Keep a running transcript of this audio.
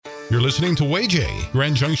You're listening to WayJ,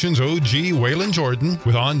 Grand Junction's OG Waylon Jordan,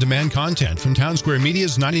 with on-demand content from Town Square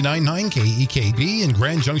Media's 99.9 KEKB in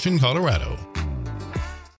Grand Junction, Colorado.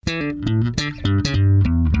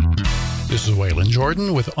 This is Waylon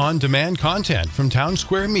Jordan with on-demand content from Town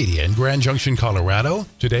Square Media in Grand Junction, Colorado.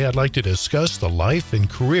 Today I'd like to discuss the life and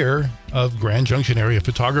career of Grand Junction area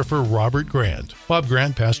photographer Robert Grant. Bob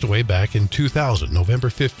Grant passed away back in 2000, November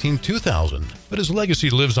 15, 2000, but his legacy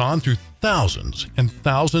lives on through thousands and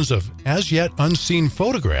thousands of as-yet unseen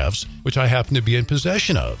photographs, which I happen to be in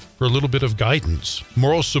possession of, for a little bit of guidance,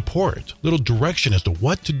 moral support, little direction as to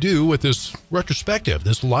what to do with this retrospective,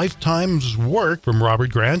 this lifetime's work from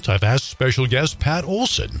Robert Grant. I've asked special guest Pat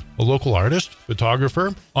Olson, a local artist,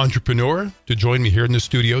 photographer, entrepreneur, to join me here in the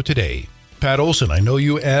studio today. Pat Olson, I know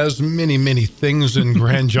you as many, many things in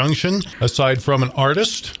Grand Junction. Aside from an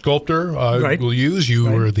artist, sculptor, Right. we'll use. You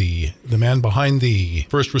Right. were the man behind the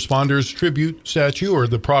First Responders Tribute statue, or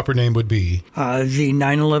the proper name would be? The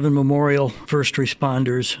 9/11 Memorial First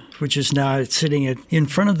Responders, which is now sitting in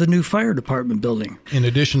front of the new fire department building. In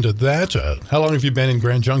addition to that, how long have you been in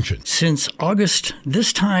Grand Junction? Since August,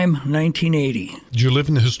 this time, 1980. Do you live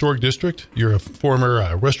in the historic district? You're a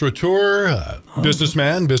former restaurateur,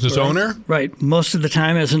 businessman, business owner? Right. Most of the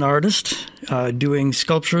time as an artist, doing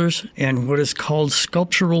sculptures and what is called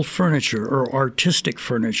sculptural furniture or artistic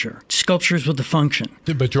furniture. Sculptures with a function.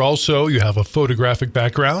 But you have a photographic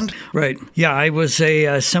background? Right. Yeah, I was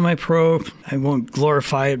a semi-pro. I won't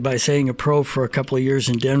glorify it by saying a pro for a couple of years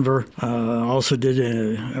in Denver. Also did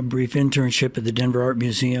a brief internship at the Denver Art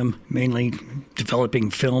Museum, mainly developing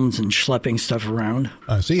films and schlepping stuff around.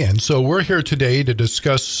 I see. And so we're here today to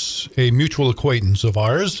discuss a mutual acquaintance of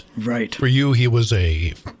ours. Right. For you, he was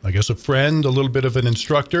a friend, a little bit of an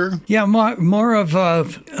instructor. Yeah, more of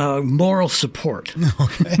a moral support.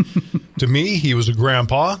 Okay. To me, he was a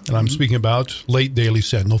grandpa, and I'm speaking about late Daily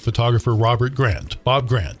Sentinel photographer Robert Grant. Bob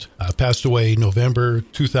Grant passed away November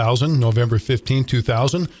 15,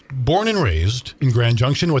 2000. Born and raised in Grand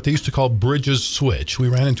Junction, what they used to call Bridges Switch. We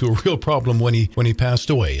ran into a real problem when he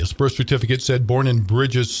passed away. His birth certificate said born in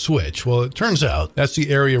Bridges Switch. Well, it turns out that's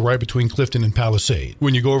the area right between Clifton and Palisade.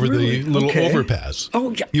 When you go over the little overpass.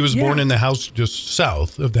 Oh, yeah. He was born in the house just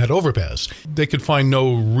south of that overpass. They could find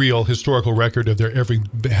no real historical record of there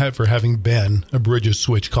ever having been a Bridges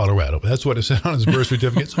Switch, Colorado. But that's what it said on his birth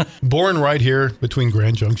certificate. Born right here between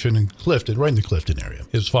Grand Junction and Clifton, right in the Clifton area.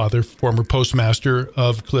 His father, former postmaster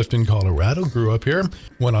of Clifton, Colorado, grew up here,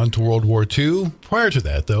 went on to World War II. Prior to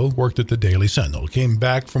that, though, worked at the Daily Sentinel. Came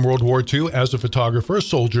back from World War II as a photographer, a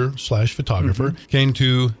soldier/photographer. Came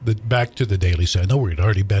back to the Daily Sentinel, where he'd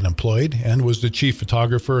already been employed, and was the chief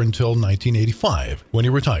photographer until 1985, when he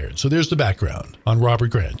retired. So there's the background on Robert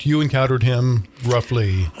Grant. You encountered him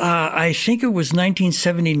roughly... I think it was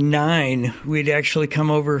 1979. We'd actually come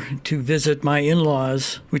over to visit my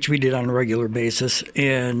in-laws, which we did on a regular basis,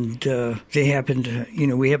 and we happened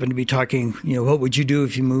to be talking, what would you do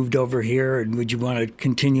if you moved over here, and would you want to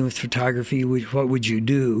continue with photography? What would you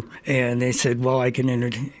do? And they said, well, I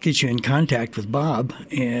can get you in contact with Bob,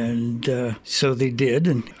 and so they did,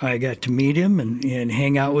 and I got to meet him and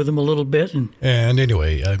hang out with him a little bit. And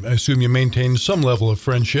anyway, I assume you maintain some level of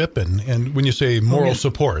friendship, and when you say moral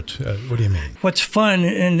support, what do you mean? What's fun,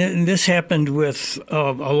 and this happened with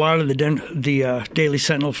a lot of the Daily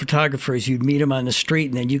Sentinel photographers, you'd meet them on the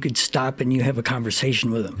street, and then you could stop and you have a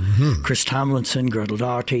conversation with them. Mm-hmm. Chris Tomlinson, Gretel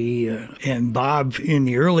Doughty, and Bob in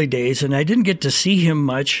the early days, and I didn't get to see him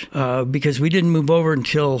much because we didn't move over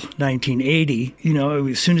until 1980.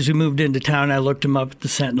 As soon as we moved into town, I looked him up at the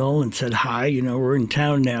Sentinel and said, hi, we're in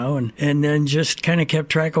town now, and then just kind of kept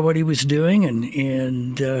track of what he was doing, and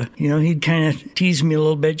he'd kind of tease me a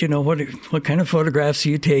little bit, what kind of photographs are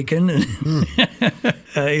you taking?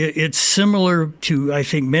 It's similar to, I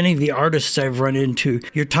think, many of the artists I've run into.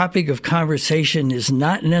 Your topic of conversation is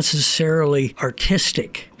not necessarily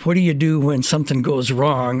artistic. What do you do when something goes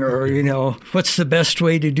wrong? Or, what's the best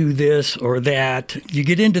way to do this or that? You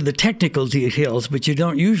get into the technical details, but you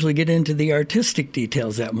don't usually get into the artistic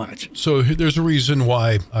details that much. So there's a reason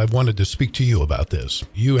why I wanted to speak to you about this.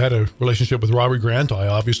 You had a relationship with Robert Grant. I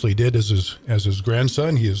obviously did as his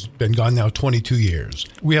grandson. He has been gone now 22 years.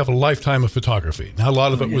 We have a lifetime of photography. Now, a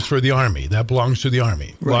lot of it was for the Army. That belongs to the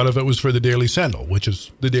Army. Right. A lot of it was for the Daily Sentinel, which is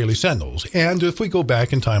the Daily Sentinels. And if we go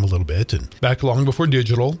back in time a little bit, and back long before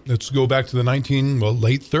digital, let's go back to the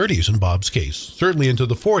late 30s in Bob's case, certainly into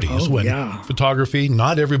the 40s when photography,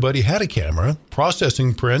 not everybody had a camera,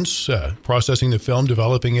 processing prints, processing the film,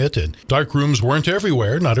 developing it, and dark rooms weren't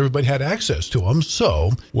everywhere. Not everybody had access to them.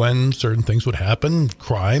 So when certain things would happen,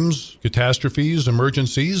 crimes, catastrophes,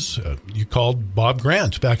 emergencies, you called Bob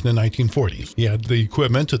Grant back in the 1940s. He had the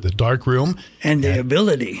equipment, the dark room. And the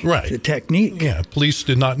ability, right. The technique. Yeah, police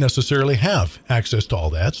did not necessarily have access to all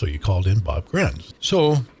that, so you called in Bob Grant.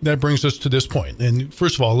 So that brings us to this point. And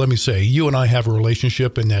first of all, let me say, you and I have a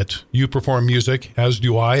relationship in that you perform music, as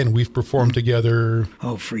do I, and we've performed together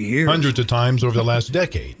for years. Hundreds of times over the last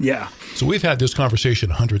decade. Yeah. So we've had this conversation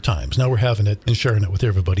 100 times. Now we're having it and sharing it with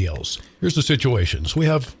everybody else. Here's the situation. So we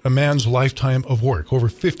have a man's lifetime of work, over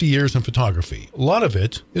 50 years in photography. A lot of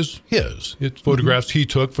it is his. It's photographs he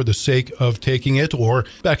took for the sake of taking it, or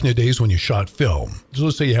back in the days when you shot film. So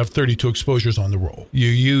let's say you have 32 exposures on the roll. You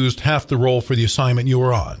used half the roll for the assignment you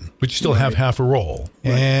were on, but you still have half a roll.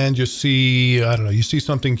 Right. And you see, I don't know, you see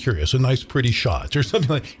something curious, a nice pretty shot or something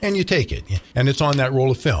like, and you take it, and it's on that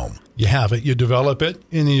roll of film. You have it, you develop it,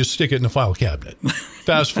 and then you stick it in the file cabinet.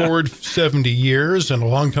 Fast forward 70 years, and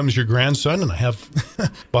along comes your grandson, and I have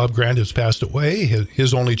Bob Grant has passed away.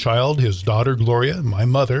 His only child, his daughter, Gloria, my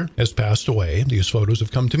mother, has passed away. These photos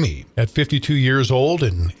have come to me. At 52 years old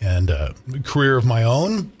and a career of my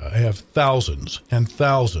own, I have thousands and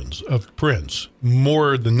thousands of prints,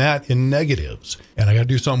 more than that in negatives, and I got to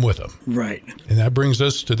do something with them. Right. And that brings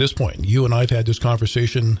us to this point. You and I have had this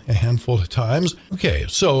conversation a handful of times. Okay,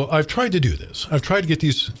 so I've tried to do this. I've tried to get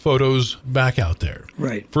these photos back out there.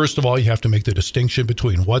 Right. First of all, you have to make the distinction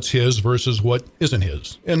between what's his versus what isn't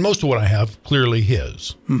his. And most of what I have, clearly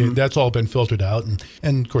his. Okay, that's all been filtered out.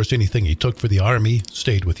 And of course, anything he took for the Army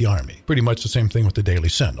stayed with the Army. Pretty much the same thing with the Daily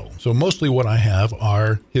Sentinel. So mostly what I have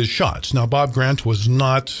are his shots. Now, Bob Grant was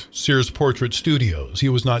not Sears Portrait Studios. He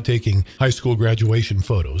was not taking high school graduation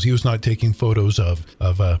photos. He was not taking photos of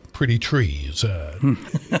pretty trees.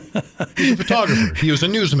 He's a photographer. He was a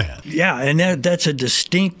newsman. Yeah, and that's a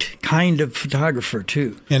distinct kind of photographer,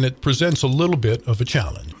 too. And it presents a little bit of a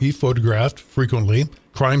challenge. He photographed frequently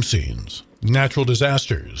crime scenes, natural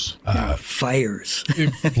disasters, fires,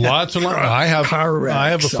 lots and lots. I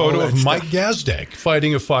have a photo of Mike Gazdeck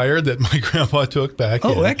fighting a fire that my grandpa took back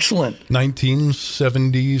in excellent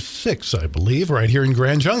 1976, I believe, right here in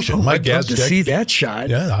Grand Junction. Mike Gazdeck. I'd love to see that shot.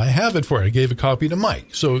 Yeah, I have it for you. I gave a copy to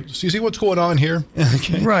Mike. So you see what's going on here?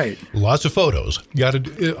 Okay. Right. Lots of photos.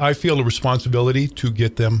 I feel a responsibility to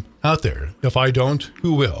get them out there. If I don't,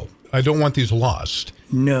 who will? I don't want these lost.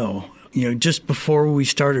 No. Just before we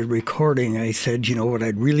started recording, I said, what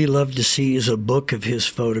I'd really love to see is a book of his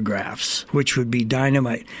photographs, which would be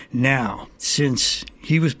dynamite. Now, since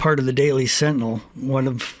he was part of the Daily Sentinel, one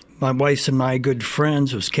of my wife's and my good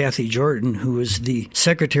friends was Kathy Jordan, who was the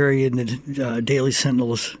secretary in the Daily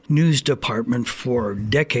Sentinel's news department for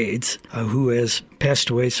decades, who has passed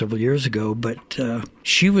away several years ago. But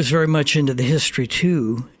she was very much into the history,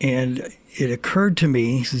 too, and it occurred to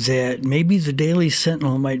me that maybe the Daily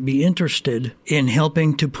Sentinel might be interested in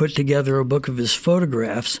helping to put together a book of his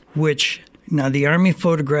photographs, which, now the Army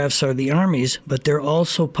photographs are the Army's, but they're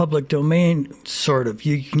also public domain, sort of.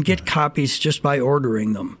 You can get copies just by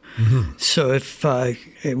ordering them. So if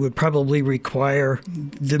it would probably require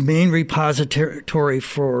the main repository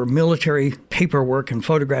for military paperwork and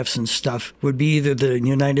photographs and stuff would be either the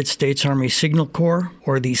United States Army Signal Corps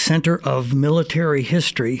or the Center of Military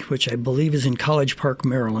History, which I believe is in College Park,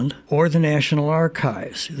 Maryland, or the National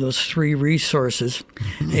Archives. Those three resources.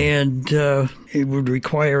 And it would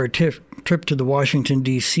require a trip to the Washington,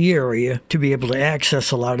 D.C. area to be able to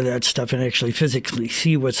access a lot of that stuff and actually physically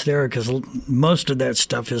see what's there, because most of that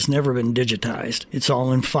stuff has never been digitized. It's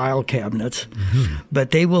all in file cabinets.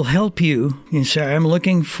 But they will help you. You say, I'm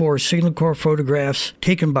looking for Signal Corps photographs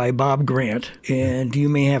taken by Bob Grant, and you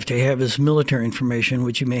may have to have his military information,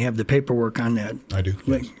 which you may have the paperwork on that. I do.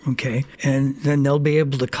 Okay. And then they'll be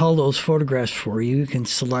able to cull those photographs for you. You can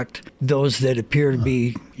select those that appear to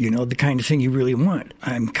be, the kind of thing you really want.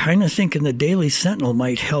 I'm kind of thinking the Daily Sentinel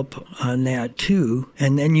might help on that too.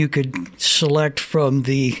 And then you could select from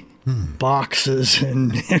the boxes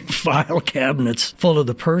and file cabinets full of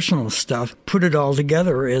the personal stuff, put it all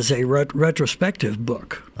together as a retrospective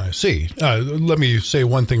book. I see. Let me say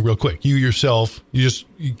one thing real quick. You yourself, you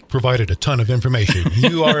provided a ton of information.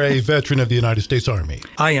 You are a veteran of the United States Army.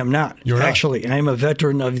 I am not. You're not? Actually, I'm a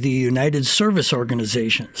veteran of the United Service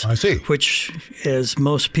Organizations. I see. Which, as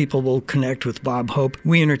most people will connect with Bob Hope,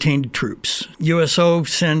 we entertain troops. USO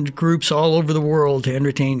send groups all over the world to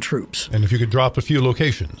entertain troops. And if you could drop a few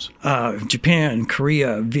locations. Japan,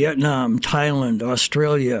 Korea, Vietnam, Thailand,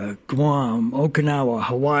 Australia, Guam, Okinawa,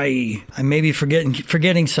 Hawaii. I may be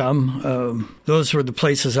forgetting some. The those were the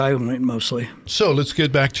places I went mostly. So let's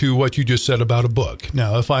get back to what you just said about a book.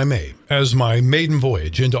 Now, if I may, as my maiden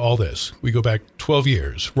voyage into all this, we go back 12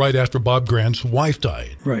 years, right after Bob Grant's wife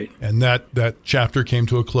died. Right. And that chapter came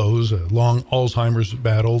to a close, a long Alzheimer's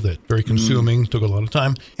battle that very consuming, took a lot of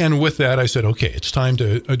time. And with that, I said, okay, it's time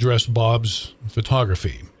to address Bob's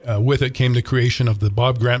photography. With it came the creation of the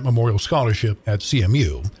Bob Grant Memorial Scholarship at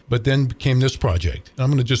CMU, but then came this project. I'm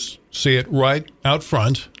going to just say it right out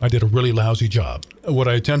front. I did a really lousy job. What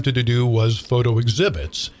I attempted to do was photo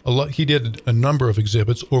exhibits. He did a number of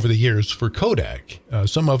exhibits over the years for Kodak,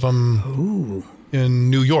 some of them in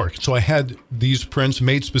New York. So I had these prints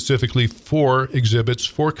made specifically for exhibits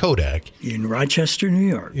for Kodak. In Rochester, New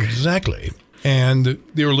York. Exactly. And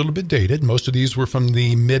they were a little bit dated. Most of these were from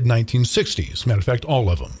the mid-1960s. Matter of fact, all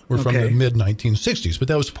of them were from the mid-1960s. But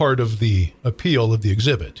that was part of the appeal of the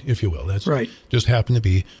exhibit, if you will. That's right. Just happened to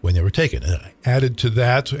be when they were taken. And I added to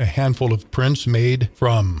that a handful of prints made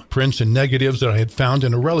from prints and negatives that I had found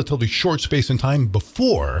in a relatively short space in time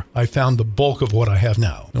before I found the bulk of what I have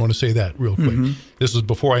now. I want to say that real quick. Mm-hmm. This is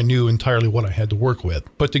before I knew entirely what I had to work with.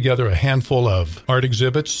 Put together a handful of art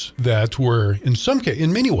exhibits that were,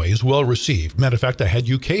 in many ways, well received. Matter of fact, I had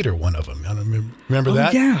you cater one of them. Remember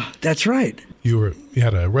that? Yeah, that's right. You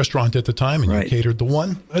had a restaurant at the time, and you catered the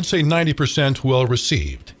one. I'd say 90% well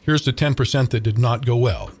received. Here's the 10% that did not go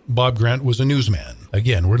well. Bob Grant was a newsman.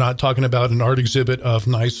 Again, we're not talking about an art exhibit of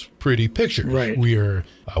nice, pretty pictures. Right.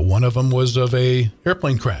 One of them was of a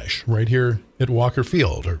airplane crash right here at Walker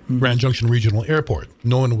Field or Grand Junction Regional Airport.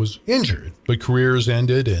 No one was injured, but careers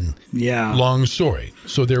ended and long story.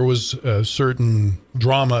 So there was a certain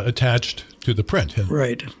drama attached to the print.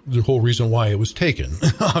 And the whole reason why it was taken,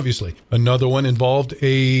 obviously. Another one involved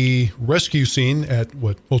a rescue scene at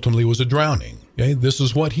what ultimately was a drowning. Okay? This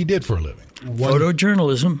is what he did for a living.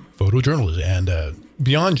 Photojournalism. And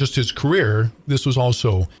beyond just his career, this was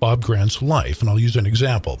also Bob Grant's life. And I'll use an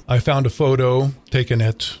example. I found a photo taken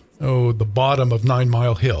at the bottom of 9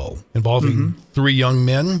 Mile Hill involving 3 young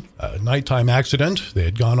men, a nighttime accident. They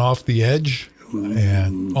had gone off the edge.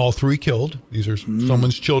 And all 3 killed. These are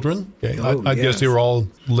someone's children. Okay. I guess they were all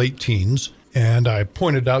late teens. And I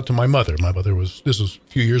pointed out to my mother. This was a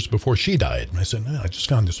few years before she died. And I said, I just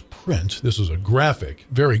found this print. This is a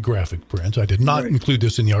very graphic print. I did not include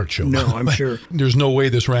this in the art show. No, I'm sure. There's no way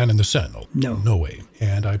this ran in the Sentinel. No way.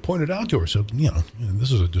 And I pointed out to her, so,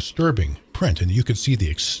 this is a disturbing print. And you could see the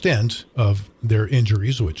extent of their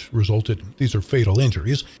injuries, which resulted, these are fatal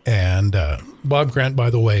injuries. And Bob Grant, by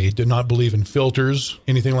the way, did not believe in filters,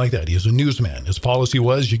 anything like that. He is a newsman. His policy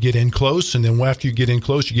was you get in close, and then after you get in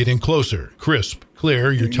close, you get in closer. Crisp,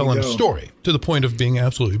 clear, you're telling a story, to the point of being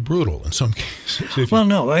absolutely brutal in some cases.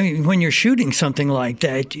 No, I mean, when you're shooting something like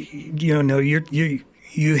that, you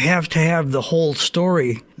have to have the whole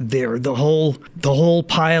story there, the whole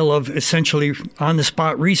pile of essentially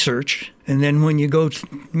on-the-spot research. And then when you go to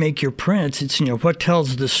make your prints, it's, what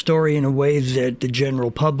tells the story in a way that the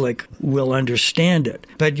general public will understand it.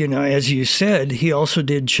 But, as you said, he also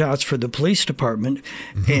did shots for the police department.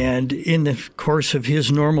 And in the course of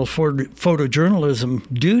his normal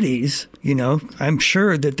photojournalism duties, I'm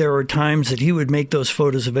sure that there are times that he would make those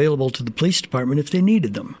photos available to the police department if they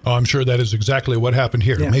needed them. Oh, I'm sure that is exactly what happened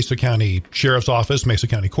here. Mesa County Sheriff's Office, Mesa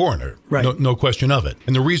County Coroner. Right. No question of it.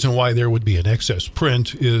 And the reason why there would be an excess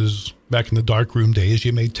print is back in the darkroom days,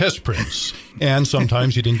 you made test prints. And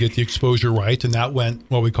sometimes you didn't get the exposure right, and that went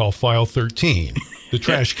what we call file 13, the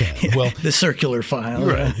trash can. Well, the circular file.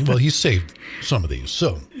 Right. Well, he saved some of these.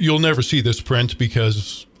 So you'll never see this print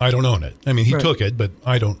because I don't own it. I mean, he took it, but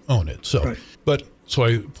I don't own it. So, So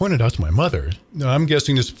I pointed out to my mother, I'm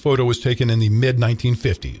guessing this photo was taken in the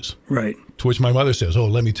mid-1950s. Right. To which my mother says,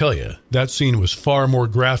 let me tell you, that scene was far more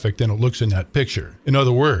graphic than it looks in that picture. In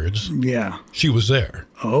other words, she was there.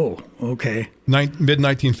 Oh, okay.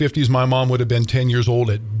 Mid-1950s, my mom would have been 10 years old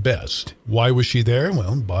at best. Why was she there?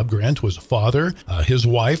 Well, Bob Grant was a father. His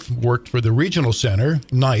wife worked for the regional center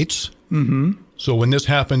nights. So when this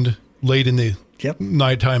happened late in the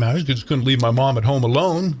nighttime hours, just couldn't leave my mom at home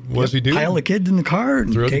alone. What does he do? Pile the kid in the car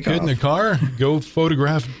and throw take the kid in the car, go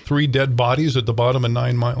photograph 3 dead bodies at the bottom of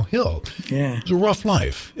 9 Mile Hill. Yeah. It's a rough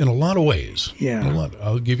life in a lot of ways. Yeah.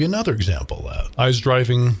 I'll give you another example. I was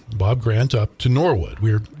driving Bob Grant up to Norwood.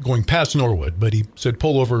 We were going past Norwood, but he said,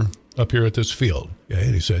 pull over up here at this field. Okay,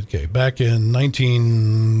 and he said, back in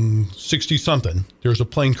 1960-something, there was a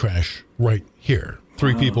plane crash right here.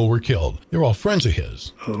 3 people were killed. They were all friends of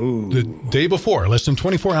his. Oh. The day before, less than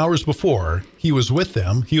 24 hours before, he was with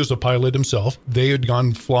them. He was a pilot himself. They had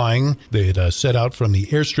gone flying. They had set out from the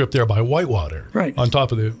airstrip there by Whitewater. Right. On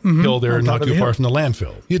top of the hill there, not too far from the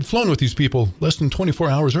landfill. He had flown with these people less than 24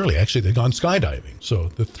 hours early. Actually, they'd gone skydiving. So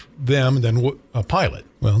them, then a pilot.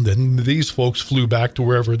 Well, then these folks flew back to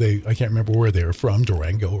wherever I can't remember where they were from,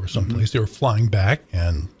 Durango or someplace. They were flying back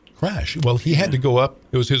and crashed. Well, he had to go up.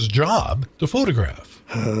 It was his job to photograph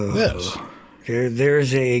this.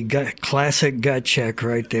 There's a classic gut check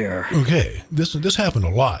right there. Okay. This happened a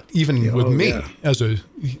lot, even with me. Yeah.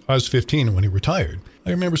 I was 15 when he retired. I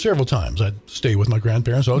remember several times I'd stay with my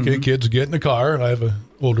grandparents. Okay, kids, get in the car. I have an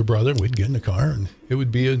older brother. We'd get in the car, and it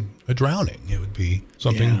would be a drowning. It would be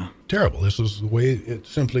something terrible. This is the way it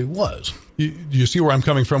simply was. You see where I'm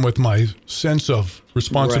coming from with my sense of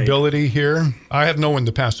responsibility here? I have no one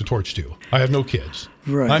to pass the torch to. I have no kids.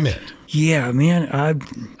 Right. I'm it. Yeah, man,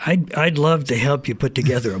 I'd love to help you put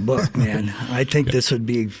together a book, man. I think this would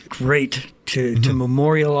be great to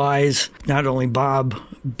memorialize not only Bob,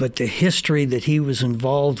 but the history that he was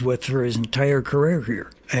involved with for his entire career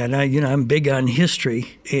here. And I'm big on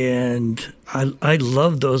history, and I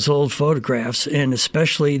love those old photographs, and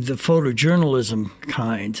especially the photojournalism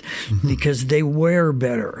kinds, because they wear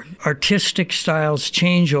better. Artistic styles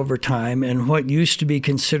change over time, and what used to be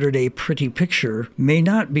considered a pretty picture may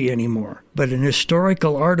not be anymore. But an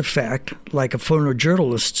historical artifact, like a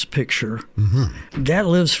photojournalist's picture, that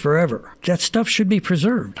lives forever. That stuff should be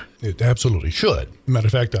preserved. It absolutely should. Matter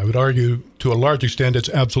of fact, I would argue to a large extent it's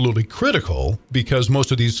absolutely critical, because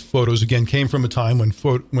most of these photos, again, came from a time when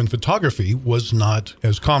photography was not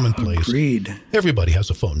as commonplace. Agreed. Everybody has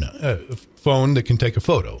a phone now, a phone that can take a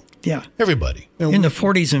photo. Yeah. Everybody. In the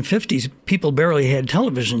 40s and 50s, people barely had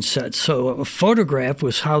television sets, so a photograph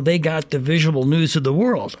was how they got the visual news of the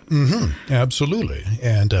world. Absolutely.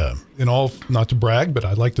 And in all, not to brag, but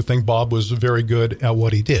I'd like to think Bob was very good at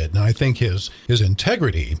what he did. And I think his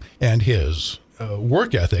integrity and his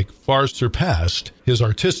work ethic far surpassed his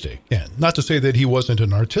artistic. And not to say that he wasn't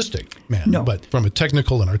an artistic man, but from a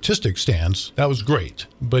technical and artistic stance, that was great.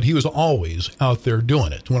 But he was always out there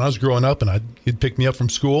doing it. When I was growing up and he'd pick me up from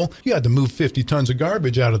school, you had to move 50 tons of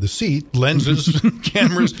garbage out of the seat, lenses,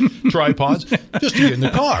 cameras, tripods, just to get in the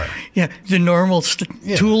car. Yeah, the normal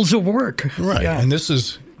tools of work. Right. Yeah. And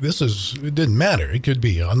it didn't matter. It could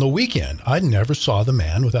be on the weekend. I never saw the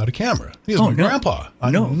man without a camera. He was my grandpa. I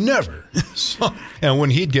never saw. And when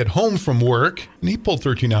he'd get home from work, and he pulled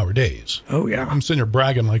 13-hour days. Oh, yeah. I'm sitting there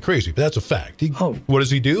bragging like crazy, but that's a fact. What does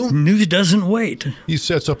he do? News doesn't wait. He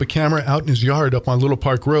sets up a camera out in his yard up on Little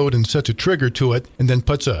Park Road and sets a trigger to it, and then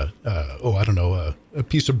puts a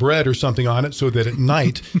piece of bread or something on it, so that at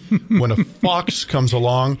night, when a fox comes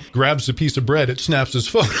along, grabs the piece of bread, it snaps his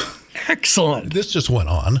photo. Excellent. This just went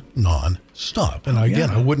on non-stop. And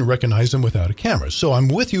I wouldn't recognize him without a camera. So I'm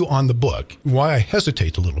with you on the book. Why I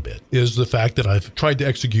hesitate a little bit is the fact that I've tried to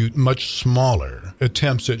execute much smaller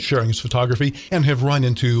attempts at sharing his photography and have run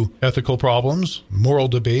into ethical problems, moral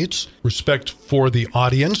debates, respect for the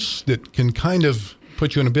audience that can kind of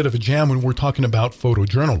put you in a bit of a jam when we're talking about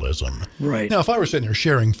photojournalism. Right. Now, if I were sitting there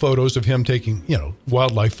sharing photos of him taking,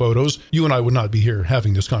 wildlife photos, you and I would not be here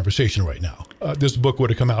having this conversation right now. This book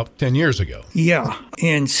would have come out 10 years ago. Yeah.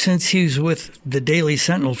 And since he's with the Daily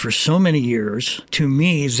Sentinel for so many years, to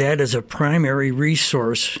me, that is a primary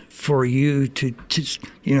resource for you to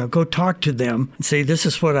go talk to them and say, this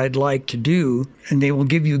is what I'd like to do. And they will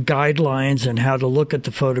give you guidelines on how to look at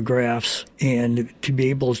the photographs and to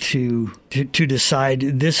be able to decide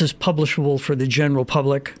this is publishable for the general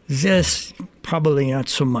public. This, probably not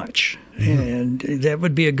so much. And that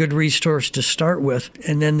would be a good resource to start with.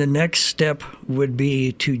 And then the next step would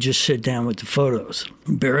be to just sit down with the photos,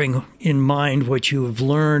 bearing in mind what you have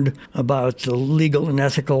learned about the legal and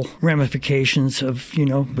ethical ramifications of,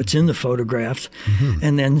 what's in the photographs,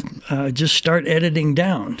 and then just start editing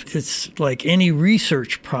down. It's like any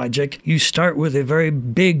research project. You start with a very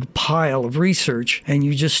big pile of research, and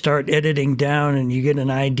you just start editing down, and you get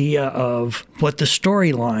an idea of what the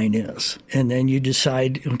storyline is. And then you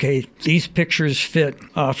decide, okay, these pictures fit.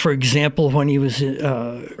 For example, when he was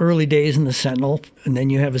early days in the Sentinel, and then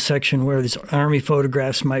you have a section where his Army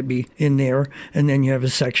photographs might be in there, and then you have a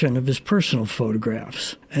section of his personal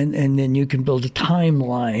photographs. And then you can build a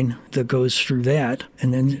timeline that goes through that.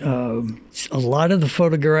 And then a lot of the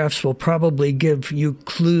photographs will probably give you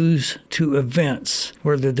clues to events,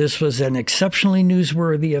 whether this was an exceptionally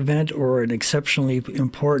newsworthy event or an exceptionally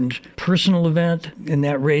important personal event. And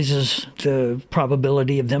that raises the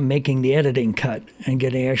probability of them making the editing cut and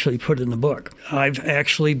getting actually put in the book. I've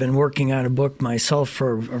actually been working on a book myself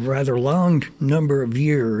for a rather long number of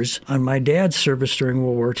years on my dad's service during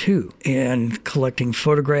World War II and collecting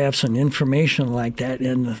photographs and information like that.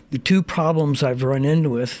 And the two problems I've run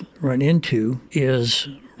into is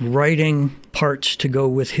writing parts to go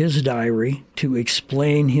with his diary to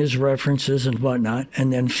explain his references and whatnot,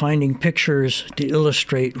 and then finding pictures to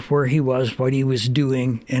illustrate where he was, what he was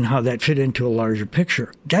doing, and how that fit into a larger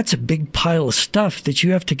picture. That's a big pile of stuff that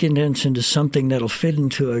you have to condense into something that'll fit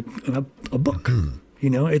into a book. Mm-hmm. You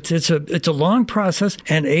know, it's a long process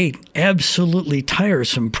and a absolutely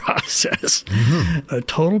tiresome process. Mm-hmm. A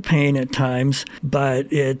total pain at times,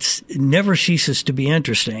 but it never ceases to be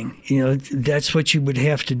interesting. You know, that's what you would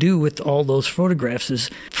have to do with all those photographs is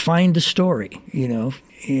find a story, you know,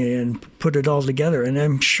 and put it all together. And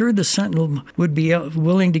I'm sure the Sentinel would be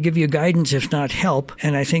willing to give you guidance, if not help.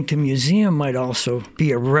 And I think the museum might also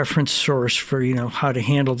be a reference source for, you know, how to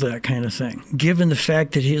handle that kind of thing. Given the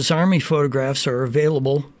fact that his Army photographs are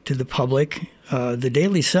available to the public, the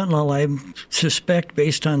Daily Sentinel, I suspect,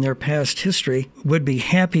 based on their past history, would be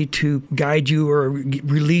happy to guide you or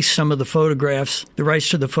release some of the photographs, the rights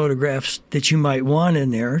to the photographs that you might want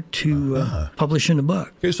in there to publish in a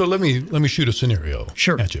book. Okay, so let me shoot a scenario.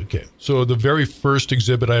 Sure. At you. Okay, so the very first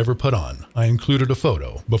exhibit I ever put on, I included a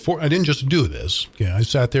photo. Before I didn't just do this. Okay, I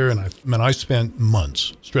sat there and I spent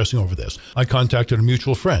months stressing over this. I contacted a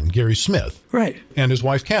mutual friend, Gary Smith, right, and his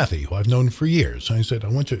wife Kathy, who I've known for years. And I said, I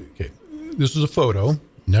want you. Okay. This is a photo,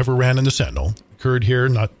 never ran in the Sentinel, occurred here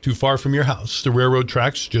not too far from your house, the railroad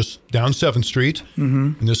tracks just down 7th Street.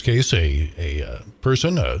 Mm-hmm. In this case, a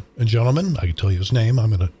person, a gentleman, I can tell you his name,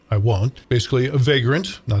 I won't, basically a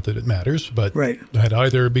vagrant, not that it matters, but right. had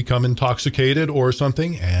either become intoxicated or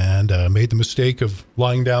something and made the mistake of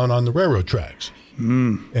lying down on the railroad tracks.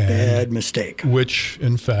 Bad mistake. Which,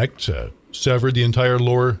 in fact, severed the entire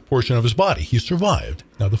lower portion of his body. He survived.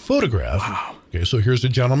 Now, the photograph... Wow. Okay, so here's a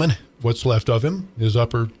gentleman. What's left of him, his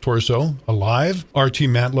upper torso, alive. R.T.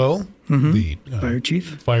 Matlow, the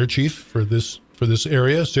fire chief for this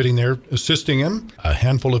area, sitting there assisting him. A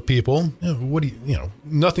handful of people.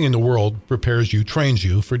 Nothing in the world prepares you, trains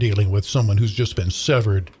you for dealing with someone who's just been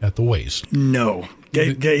severed at the waist. No.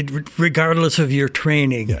 Regardless of your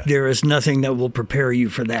training, there is nothing that will prepare you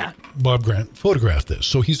for that. Bob Grant photographed this.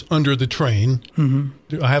 So he's under the train.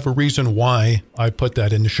 Mm-hmm. I have a reason why I put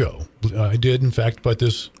that in the show. I did, in fact, put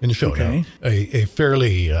this in the show. Okay. Now, a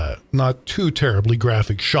fairly, not too terribly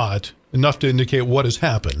graphic shot, enough to indicate what has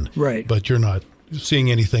happened. Right. But you're not seeing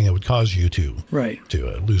anything that would cause you to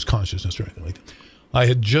lose consciousness or anything like that. I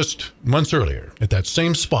had just months earlier at that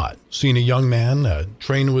same spot seen a young man. A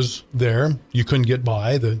train was there. You couldn't get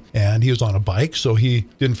by, and he was on a bike, so he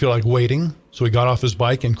didn't feel like waiting. So he got off his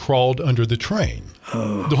bike and crawled under the train.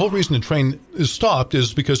 Oh. The whole reason the train is stopped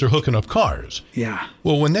is because they're hooking up cars. Yeah.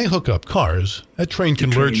 Well, when they hook up cars, that train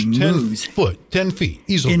can lurch 10 feet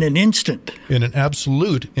easily. In an instant. In an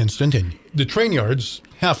absolute instant. And the train yard's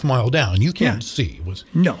half a mile down. You can't see.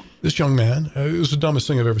 No. This young man, it was the dumbest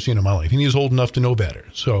thing I've ever seen in my life. And he's old enough to know better.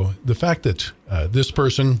 So the fact that this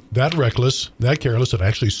person, that reckless, that careless, that I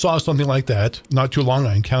actually saw something like that, not too long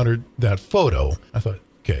I encountered that photo, I thought,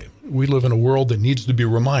 okay, we live in a world that needs to be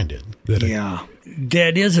reminded.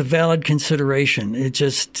 That is a valid consideration. It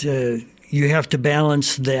just, you have to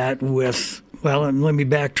balance that with... Well, let me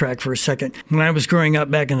backtrack for a second. When I was growing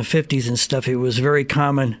up back in the 50s and stuff, it was very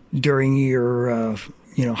common during your,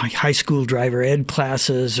 high school driver ed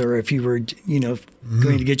classes, or if you were,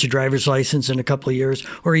 going to get your driver's license in a couple of years,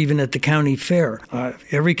 or even at the county fair.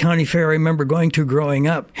 Every county fair I remember going to growing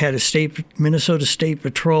up had a Minnesota State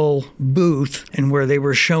Patrol booth, and where they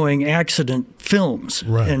were showing accident films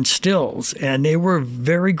and stills, and they were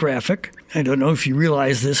very graphic. I don't know if you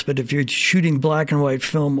realize this, but if you're shooting black and white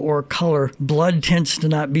film or color, blood tends to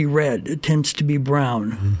not be red. It tends to be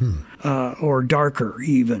brown or darker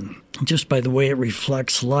even, just by the way it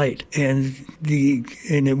reflects light. And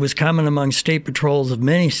it was common among state patrols of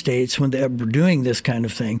many states when they were doing this kind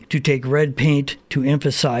of thing to take red paint to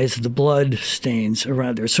emphasize the blood stains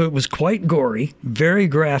around there. So it was quite gory, very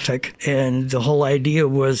graphic, and the whole idea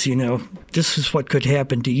was, this is what could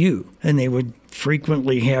happen to you. And they would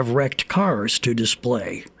frequently have wrecked cars to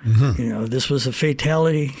display. Mm-hmm. This was a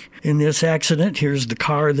fatality in this accident. Here's the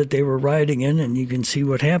car that they were riding in, and you can see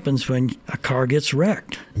what happens when a car gets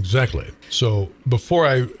wrecked. Exactly. So before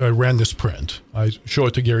I ran this print, I show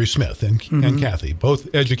it to Gary Smith and Kathy, both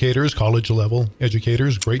educators, college-level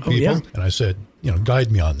educators, great people. Yeah. And I said,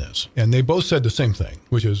 guide me on this. And they both said the same thing,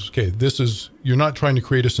 which is, okay, you're not trying to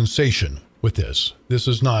create a sensation with this. This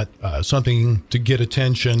is not something to get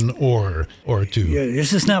attention or to... Yeah,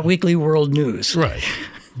 this is not Weekly World News. Right.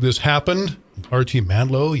 This happened. R.T.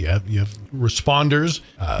 Mandlow, you have responders.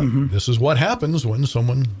 This is what happens when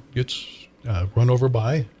someone gets run over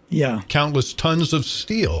by countless tons of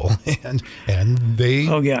steel, and they...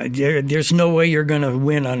 Oh, yeah. There's no way you're going to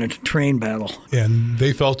win on a train battle. And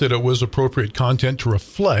they felt that it was appropriate content to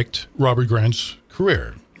reflect Robert Grant's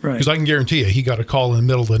career. Right. Because I can guarantee you, he got a call in the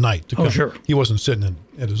middle of the night to come. Oh, sure. He wasn't sitting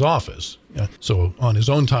at his office. Yeah. So on his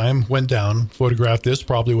own time, went down, photographed this,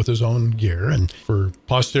 probably with his own gear, and for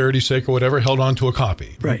posterity's sake or whatever, held on to a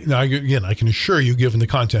copy. Right. Now, again, I can assure you, given the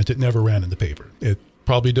content, it never ran in the paper. It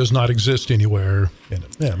probably does not exist anywhere,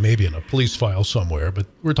 maybe in a police file somewhere, but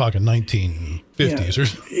we're talking 1950s.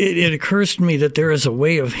 Or It occurs to me that there is a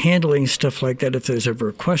way of handling stuff like that if there's ever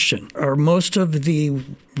a question. Are most of the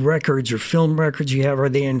records or film records you have, are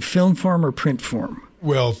they in film form or print form?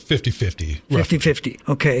 Well, 50-50. 50-50.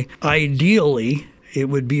 Okay. Ideally, it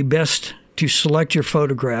would be best to select your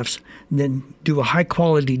photographs, then do a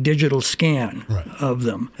high-quality digital scan of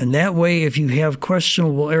them. And that way, if you have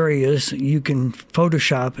questionable areas, you can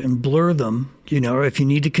Photoshop and blur them. Or if you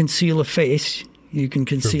need to conceal a face, you can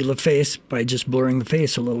conceal a face by just blurring the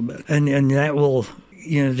face a little bit. And that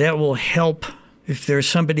will help. If there's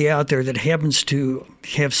somebody out there that happens to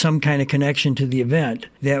have some kind of connection to the event,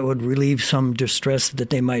 that would relieve some distress that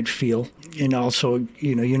they might feel. And also,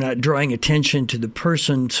 you're not drawing attention to the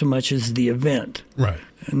person so much as the event. Right.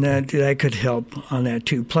 And that could help on that,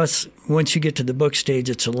 too. Plus, once you get to the book stage,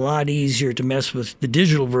 it's a lot easier to mess with the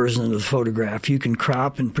digital version of the photograph. You can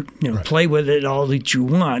crop and play with it all that you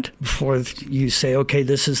want before you say, okay,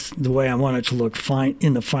 this is the way I want it to look fine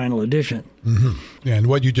in the final edition. Mm-hmm. And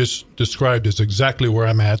what you just described is exactly where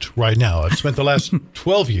I'm at right now. I've spent the last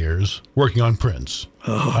 12 years working on prints.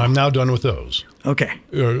 Oh. I'm now done with those. Okay.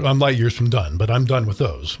 I'm light years from done, but I'm done with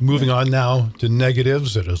those. Moving on now to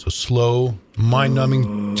negatives. It is a slow,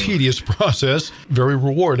 mind-numbing, tedious process. Very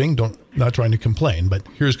rewarding. Not trying to complain, but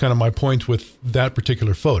here's kind of my point with that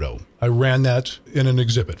particular photo. I ran that in an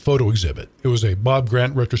photo exhibit. It was a Bob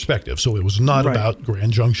Grant retrospective, so it was not about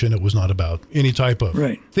Grand Junction. It was not about any type of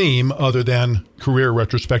theme other than career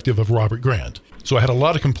retrospective of Robert Grant. So I had a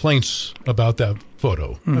lot of complaints about that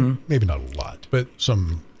photo. Maybe not a lot, but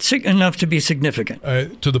some... enough to be significant.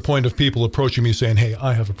 To the point of people approaching me saying, hey,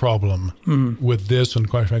 I have a problem with this, and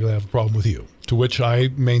quite frankly, I have a problem with you. To which I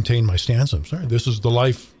maintain my stance. I'm sorry, this is the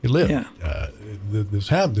life you live. Yeah.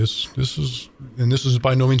 This is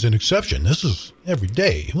by no means an exception. This is every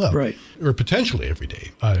day. Well, or potentially every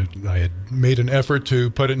day. I had made an effort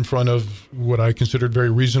to put it in front of what I considered very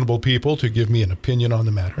reasonable people to give me an opinion on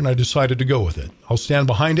the matter, and I decided to go with it. I'll stand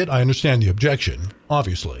behind it. I understand the objection.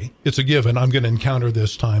 Obviously, it's a given. I'm going to encounter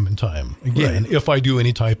this time and time again if I do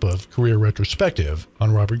any type of career retrospective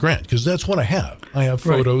on Robert Grant, because that's what I have. I have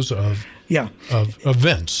photos of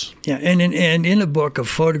events. Yeah, and in a book of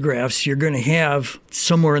photographs, you're going to have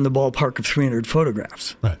somewhere in the ballpark of 300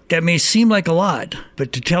 photographs. Right. That may seem like a lot,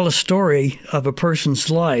 but to tell a story of a person's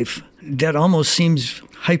life, that almost seems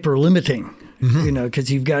hyper-limiting.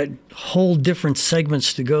 Because you've got whole different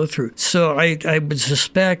segments to go through. So I would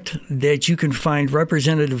suspect that you can find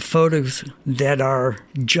representative photos that are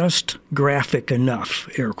just graphic enough,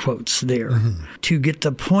 air quotes there, to get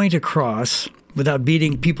the point across without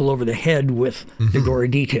beating people over the head with the gory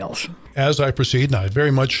details. As I proceed, and I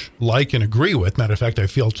very much like and agree with, matter of fact, I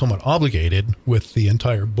feel somewhat obligated with the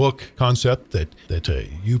entire book concept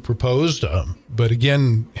that you proposed. But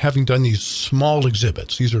again, having done these small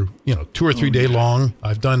exhibits, these are 2 or 3 day long.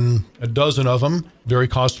 I've done a dozen of them, very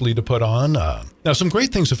costly to put on. Now, some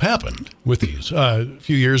great things have happened with these. A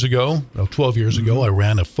few years ago, 12 years ago, I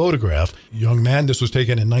ran a photograph. Young man, this was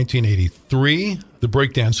taken in 1983. The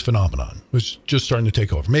breakdance phenomenon was just starting to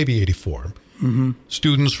take over, maybe 84.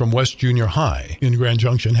 Students from West Junior High in Grand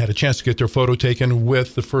Junction had a chance to get their photo taken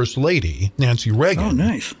with the First Lady, Nancy Reagan. Oh,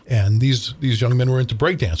 nice. And these young men were into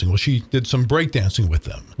breakdancing. Well, she did some breakdancing with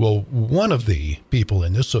them. Well, one of the people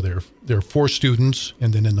in this, so there are 4 students,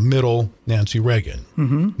 and then in the middle, Nancy Reagan.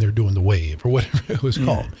 They're doing the wave, or whatever it was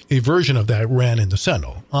called. A version of that ran in the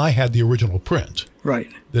Sentinel. I had the original print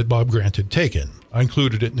that Bob Grant had taken. I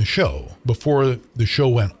included it in the show. Before the show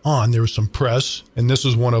went on, there was some press, and this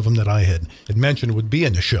is one of them that I had mentioned would be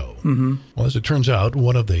in the show. Well, as it turns out,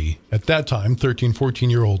 one of the, at that time, 13,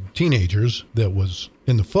 14-year-old teenagers that was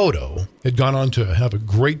in the photo had gone on to have a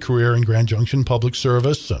great career in Grand Junction public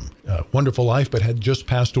service, a wonderful life, but had just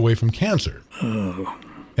passed away from cancer.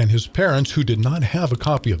 And his parents, who did not have a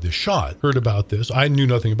copy of this shot, heard about this. I knew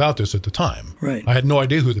nothing about this at the time. Right. I had no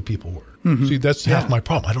idea who the people were. See, that's half my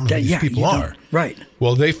problem. I don't know who these people are. Right.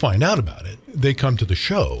 Well, they find out about it. They come to the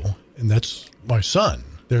show, and that's my son.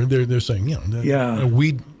 They're saying,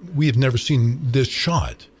 we have never seen this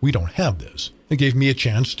shot. We don't have this. It gave me a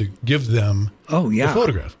chance to give them the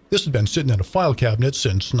photograph. This has been sitting in a file cabinet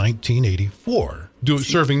since 1984,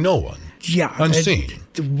 serving no one. Yeah. Unseen.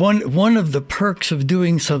 One of the perks of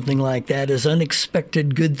doing something like that is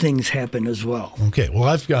unexpected good things happen as well. Okay. Well,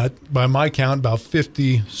 I've got, by my count, about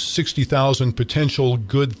 50, 60,000 potential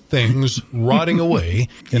good things rotting away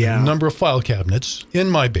in a number of file cabinets in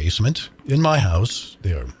my basement, in my house.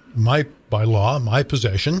 They are by law, my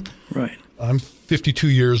possession. Right. I'm 52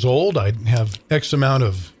 years old. I have X amount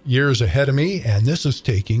of years ahead of me, and this is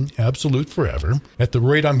taking absolute forever. At the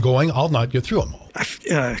rate I'm going, I'll not get through them all.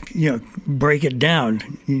 Break it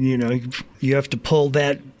down. You have to pull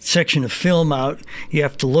that section of film out. You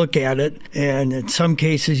have to look at it, and in some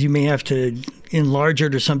cases, you may have to enlarge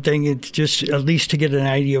it or something. It's just at least to get an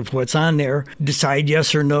idea of what's on there. Decide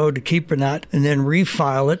yes or no to keep or not, and then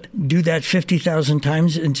refile it. Do that 50,000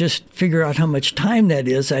 times, and just figure out how much time that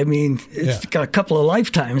is. I mean, it's got a couple of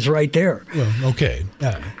lifetimes right there. Well, okay.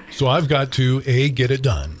 So I've got to A, get it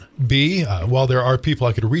done. B, while there are people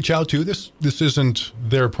I could reach out to, this isn't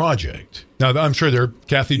their project. Now, I'm sure they're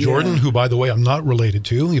Kathy Jordan, who, by the way, I'm not related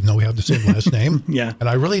to, even though we have the same last name. And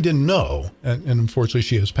I really didn't know. And unfortunately,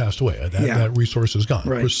 she has passed away. That resource is gone.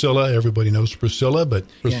 Right. Priscilla, everybody knows Priscilla, but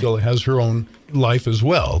Priscilla has her own life as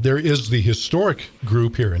well. There is the historic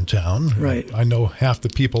group here in town. Right. I know half the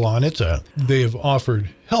people on it. They have offered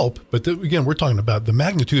help. But again, we're talking about the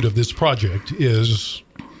magnitude of this project is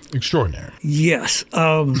extraordinary. Yes.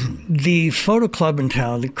 The photo club in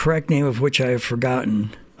town, the correct name of which I have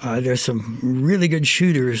forgotten, there's some really good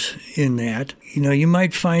shooters in that. You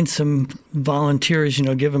might find some volunteers,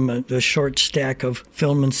 give them a short stack of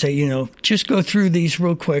film and say, just go through these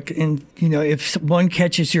real quick. And, if one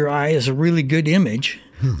catches your eye as a really good image,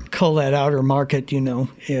 cull that out or mark it,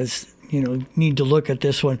 as need to look at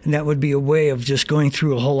this one. And that would be a way of just going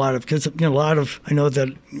through a whole lot of, because I know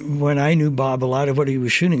that when I knew Bob, a lot of what he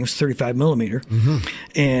was shooting was 35 millimeter.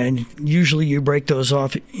 And usually you break those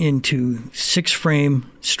off into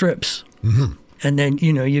 6-frame strips. And then,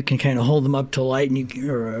 you can kind of hold them up to light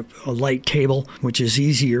or a light table, which is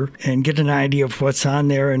easier, and get an idea of what's on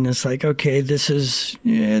there. And it's like, okay, these are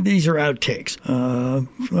outtakes.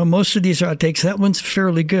 Well, most of these are outtakes. That one's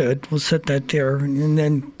fairly good. We'll set that there. And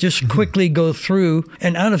then just quickly go through.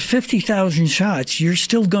 And out of 50,000 shots, you're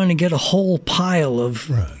still going to get a whole pile of,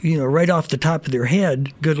 right off the top of their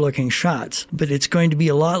head, good-looking shots. But it's going to be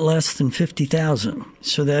a lot less than 50,000.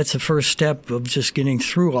 So that's the first step of just getting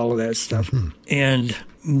through all of that stuff. And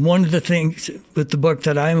one of the things with the book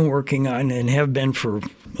that I'm working on and have been for,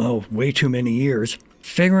 way too many years,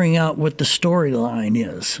 figuring out what the storyline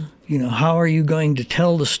is. How are you going to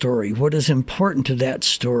tell the story? What is important to that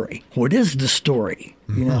story? What is the story?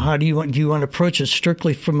 How do you want to approach it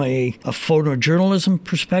strictly from a photojournalism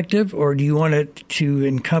perspective, or do you want it to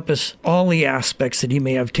encompass all the aspects that he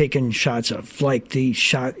may have taken shots of, like the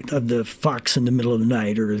shot of the fox in the middle of the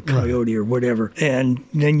night or the coyote or whatever? And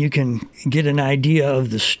then you can get an idea of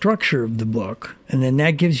the structure of the book, and then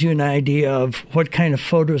that gives you an idea of what kind of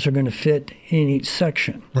photos are going to fit in each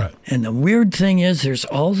section. Right. And the weird thing is there's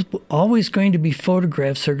always going to be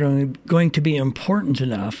photographs that are going to be important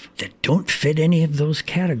enough that don't fit any of those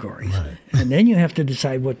categories. Right. And then you have to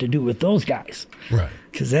decide what to do with those guys. Right.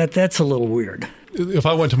 Because that's a little weird. If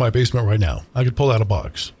I went to my basement right now, I could pull out a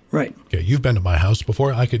box. Right. Okay, you've been to my house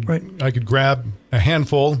before. I could grab a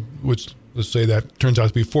handful, which let's say that turns out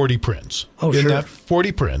to be 40 prints. Oh, In that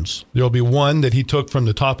 40 prints, there'll be one that he took from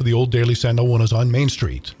the top of the old Daily Sentinel when it was on Main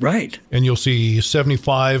Street. Right. And you'll see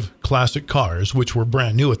 75 classic cars, which were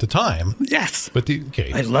brand new at the time. Yes. But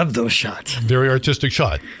I love those shots. Very artistic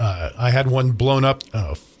shot. I had one blown up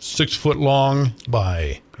 6 foot long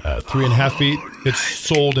by 3.5 feet. Nice. It's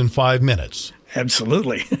sold in 5 minutes.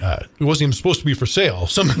 Absolutely. It wasn't even supposed to be for sale.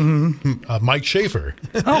 Mike Schaefer.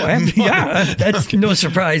 That's no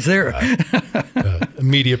surprise there. A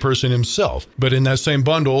media person himself. But in that same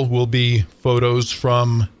bundle will be photos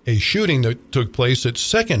from a shooting that took place at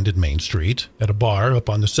 2nd and Main Street at a bar up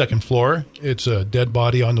on the 2nd floor. It's a dead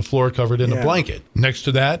body on the floor covered in a blanket. Next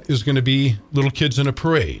to that is going to be little kids in a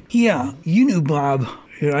parade. Yeah, you knew Bob.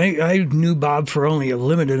 I knew Bob for only a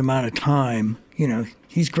limited amount of time.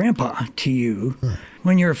 he's grandpa to you.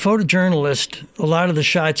 When you're a photojournalist, a lot of the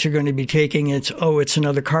shots you're going to be taking, it's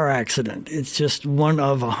another car accident. It's just one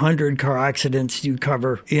of 100 car accidents you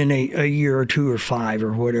cover in a year or 2 or 5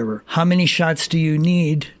 or whatever. How many shots do you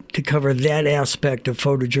need to cover that aspect of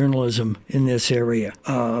photojournalism in this area?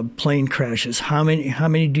 Plane crashes. How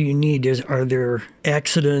many do you need? Are there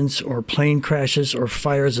accidents or plane crashes or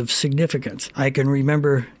fires of significance? I can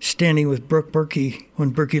remember standing with Brooke Berkey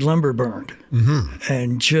when Berkey Lumber burned.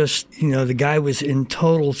 And just, the guy was in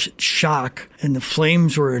total shock, and the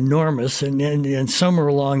flames were enormous. And somewhere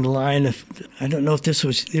along the line, I don't know if it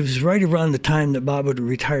was right around the time that Bob had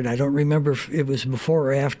retired. I don't remember if it was before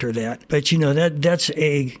or after that. But, that's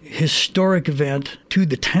a historic event to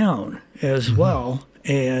the town as well.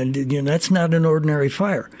 And, that's not an ordinary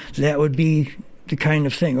fire. That would be the kind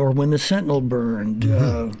of thing. Or when the Sentinel burned,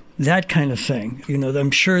 that kind of thing.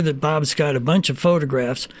 I'm sure that Bob's got a bunch of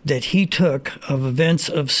photographs that he took of events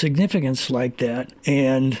of significance like that.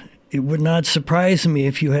 And it would not surprise me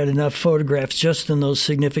if you had enough photographs just in those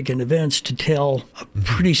significant events to tell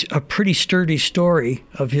a pretty sturdy story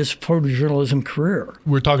of his photojournalism career.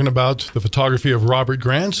 We're talking about the photography of Robert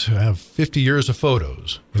Grant. I have 50 years of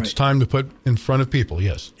photos. It's time to put in front of people,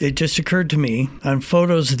 yes. It just occurred to me on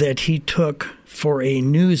photos that he took for a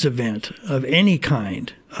news event of any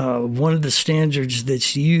kind. One of the standards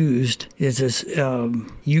that's used is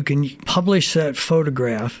you can publish that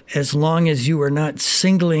photograph as long as you are not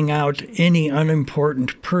singling out any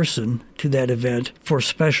unimportant person to that event for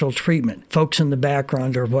special treatment. Folks in the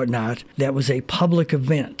background or whatnot, that was a public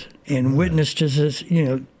event. And witnessed as,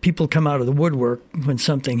 people come out of the woodwork when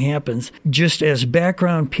something happens. Just as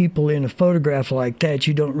background people in a photograph like that,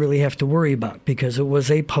 you don't really have to worry about because it was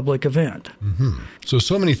a public event.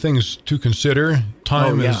 So many things to consider.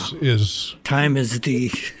 Time is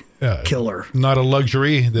the killer. Not a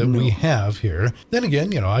luxury that we have here. Then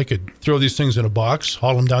again, I could throw these things in a box,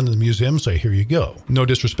 haul them down to the museum, say, here you go. No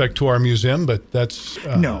disrespect to our museum, but that's...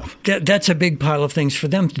 No, that's a big pile of things for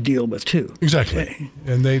them to deal with, too. Exactly.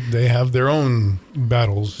 And they have their own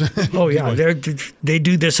battles. Oh, yeah. They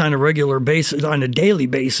do this on a regular basis, on a daily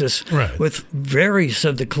basis, with various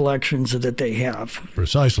of the collections that they have.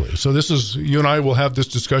 Precisely. So you and I will have this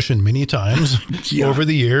discussion many times over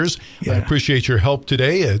the years. I appreciate your help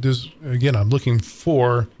today. Again, I'm looking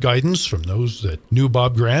for guidance from those that knew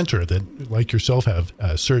Bob Grant or that, like yourself, have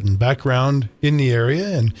a certain background in the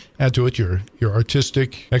area, and add to it your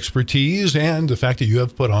artistic expertise and the fact that you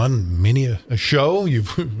have put on many a show.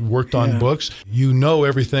 You've worked on books. You know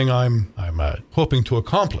everything I'm hoping to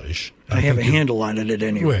accomplish. I have a handle on it at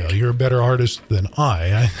any rate. Well, you're a better artist than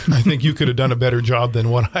I think you could have done a better job than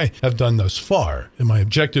what I have done thus far. And my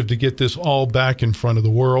objective to get this all back in front of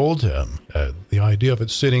the world, the idea of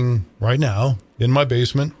it sitting right now in my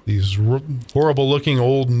basement, these horrible-looking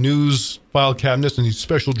old news file cabinets and these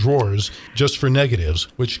special drawers just for negatives,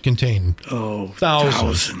 which contain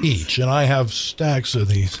thousands each. And I have stacks of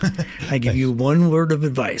these. I give you one word of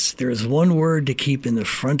advice. There is one word to keep in the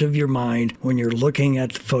front of your mind when you're looking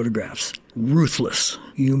at the photographs. Ruthless.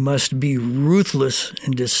 You must be ruthless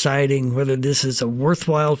in deciding whether this is a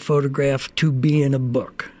worthwhile photograph to be in a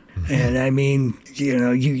book. And I mean,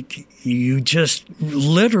 you just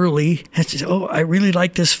literally have to say, I really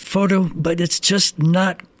like this photo, but it's just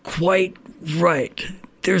not quite right.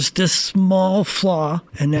 There's this small flaw,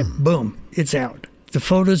 and then boom, it's out. The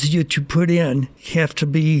photos you put in you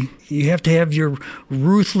have to have your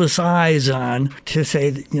ruthless eyes on to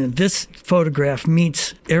say that, this photograph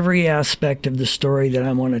meets every aspect of the story that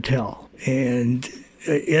I want to tell. And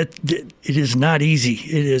it is not easy.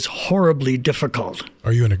 It is horribly difficult.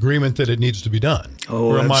 Are you in agreement that it needs to be done? Oh,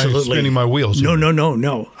 or am absolutely. I spinning my wheels here?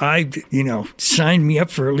 No. Signed me up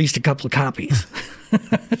for at least a couple of copies.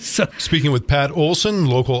 Speaking with Pat Olson,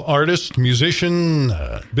 local artist, musician,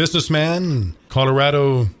 businessman,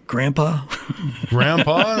 Colorado... Grandpa,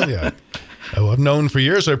 yeah. I've known for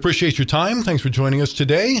years. I appreciate your time. Thanks for joining us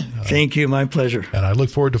today. Thank you. My pleasure. And I look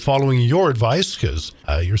forward to following your advice because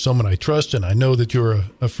you're someone I trust, and I know that you're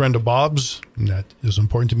a friend of Bob's, and that is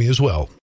important to me as well.